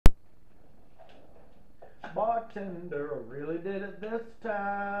Bartender, really did it this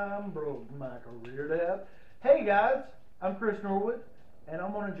time. Broke my career to death. Hey guys, I'm Chris Norwood, and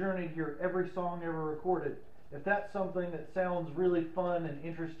I'm on a journey to hear every song ever recorded. If that's something that sounds really fun and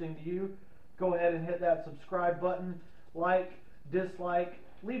interesting to you, go ahead and hit that subscribe button, like, dislike,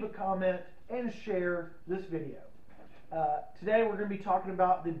 leave a comment, and share this video. Today we're going to be talking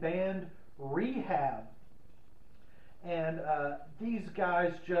about the band Rehab. And these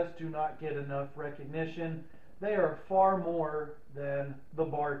guys just do not get enough recognition. They are far more than the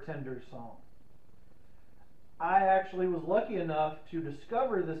Bartender song. I actually was lucky enough to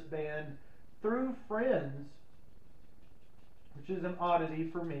discover this band through friends, which is an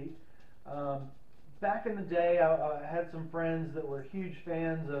oddity for me. Back in the day, I had some friends that were huge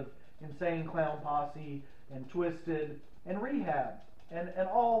fans of Insane Clown Posse and Twisted and Rehab and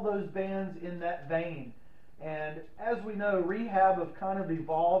all those bands in that vein. And as we know, Rehab have kind of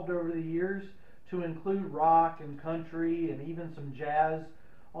evolved over the years to include rock and country and even some jazz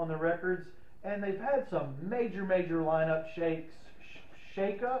on the records. And they've had some major lineup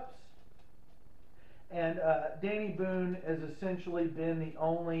shakeups. And Danny Boone has essentially been the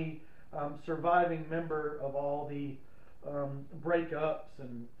only surviving member of all the breakups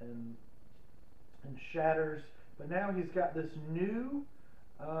and shatters. But now he's got this new.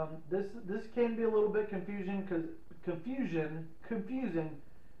 This can be a little bit confusing.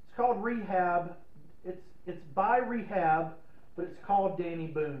 It's called Rehab. It's by Rehab, but it's called Danny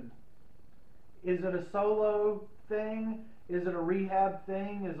Boone. Is it a solo thing? Is it a Rehab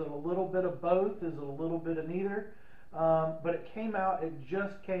thing? Is it a little bit of both? Is it a little bit of neither? But it came out. It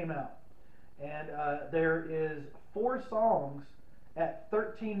just came out, and there is 4 songs at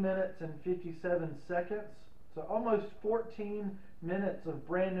 13 minutes and 57 seconds. So almost 14 minutes of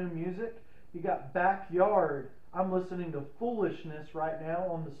brand new music. You got Backyard. I'm listening to Foolishness right now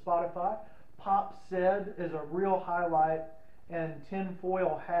on the Spotify. Pop Said is a real highlight, and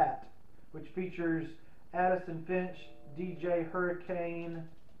Tinfoil Hat, which features Addison Finch, DJ Hurricane,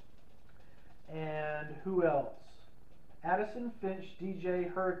 and who else? Addison Finch,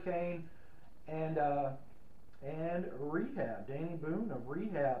 DJ Hurricane, and Rehab. Danny Boone of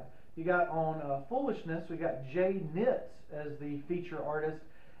Rehab. You got on Foolishness, we got Jay Nitz as the feature artist.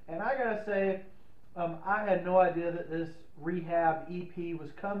 And I gotta say, I had no idea that this Rehab EP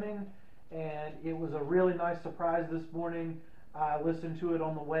was coming, and it was a really nice surprise this morning. I listened to it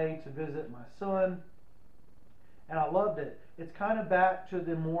on the way to visit my son, and I loved it. It's kind of back to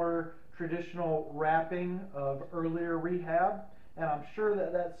the more traditional rapping of earlier Rehab, and I'm sure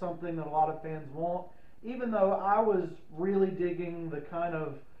that that's something that a lot of fans want, even though I was really digging the kind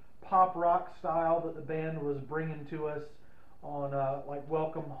of pop rock style that the band was bringing to us on like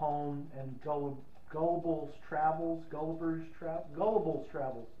Welcome Home and Gulliver's Travels.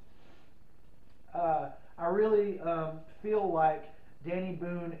 I really feel like Danny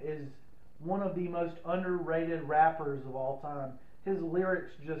Boone is one of the most underrated rappers of all time. His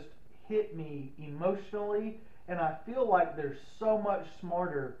lyrics just hit me emotionally, and I feel like they're so much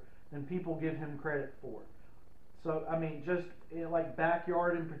smarter than people give him credit for. So, I mean, just like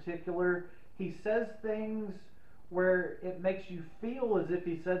Backyard in particular, he says things where it makes you feel as if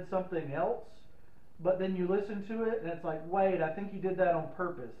he said something else, but then you listen to it and it's like, wait, I think he did that on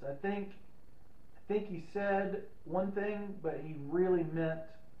purpose. I think he said one thing, but he really meant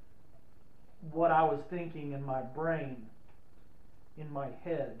what I was thinking in my brain, in my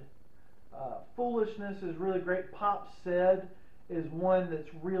head. Foolishness is really great. Pop Said is one that's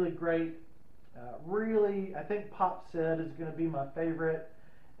really great. I think Pop Said is going to be my favorite,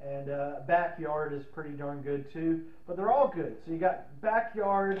 and Backyard is pretty darn good too, but they're all good. So you got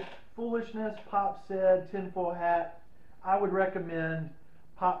Backyard, Foolishness, Pop Said, Tinfoil Hat. I would recommend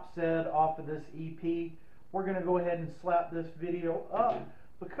Pop Said off of this EP. We're going to go ahead and slap this video up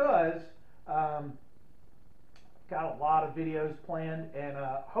because got a lot of videos planned, and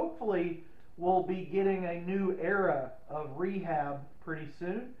hopefully we'll be getting a new era of Rehab pretty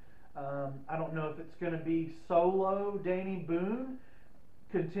soon. I don't know if it's going to be solo Danny Boone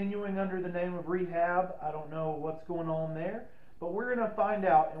continuing under the name of Rehab. I don't know what's going on there, but we're going to find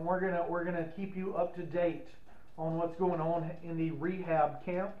out, and we're going to keep you up to date on what's going on in the Rehab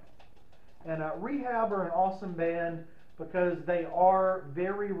camp. And Rehab are an awesome band because they are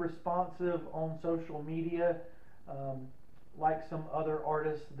very responsive on social media, like some other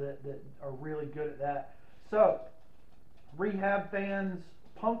artists that are really good at that. So, Rehab fans,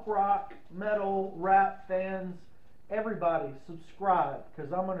 punk rock, metal, rap fans, everybody subscribe,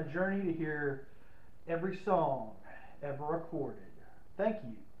 because I'm on a journey to hear every song ever recorded. Thank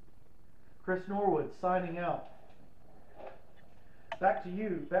you. Chris Norwood signing out. Back to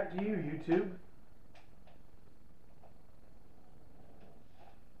you, YouTube.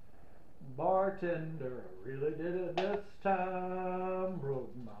 bartender, I really did it this time.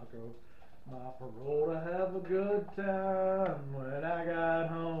 Broke my parole to have a good time. When I got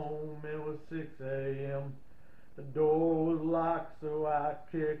home, it was 6 a.m. The door was locked, so I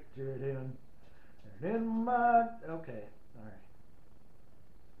kicked it in. And in my... Okay, alright.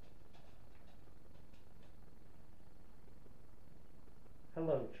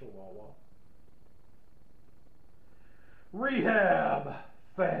 Hello, Chihuahua. Rehab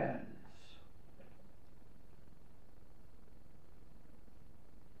fan.